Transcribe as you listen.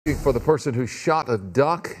For the person who shot a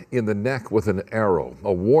duck in the neck with an arrow.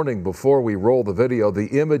 A warning before we roll the video. The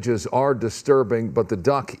images are disturbing, but the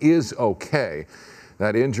duck is okay.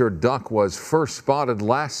 That injured duck was first spotted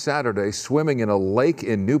last Saturday swimming in a lake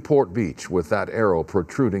in Newport Beach with that arrow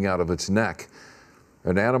protruding out of its neck.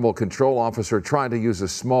 An animal control officer tried to use a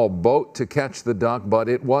small boat to catch the duck, but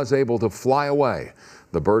it was able to fly away.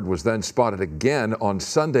 The bird was then spotted again on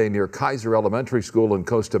Sunday near Kaiser Elementary School in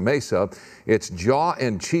Costa Mesa. Its jaw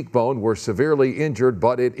and cheekbone were severely injured,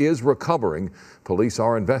 but it is recovering. Police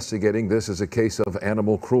are investigating this as a case of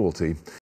animal cruelty.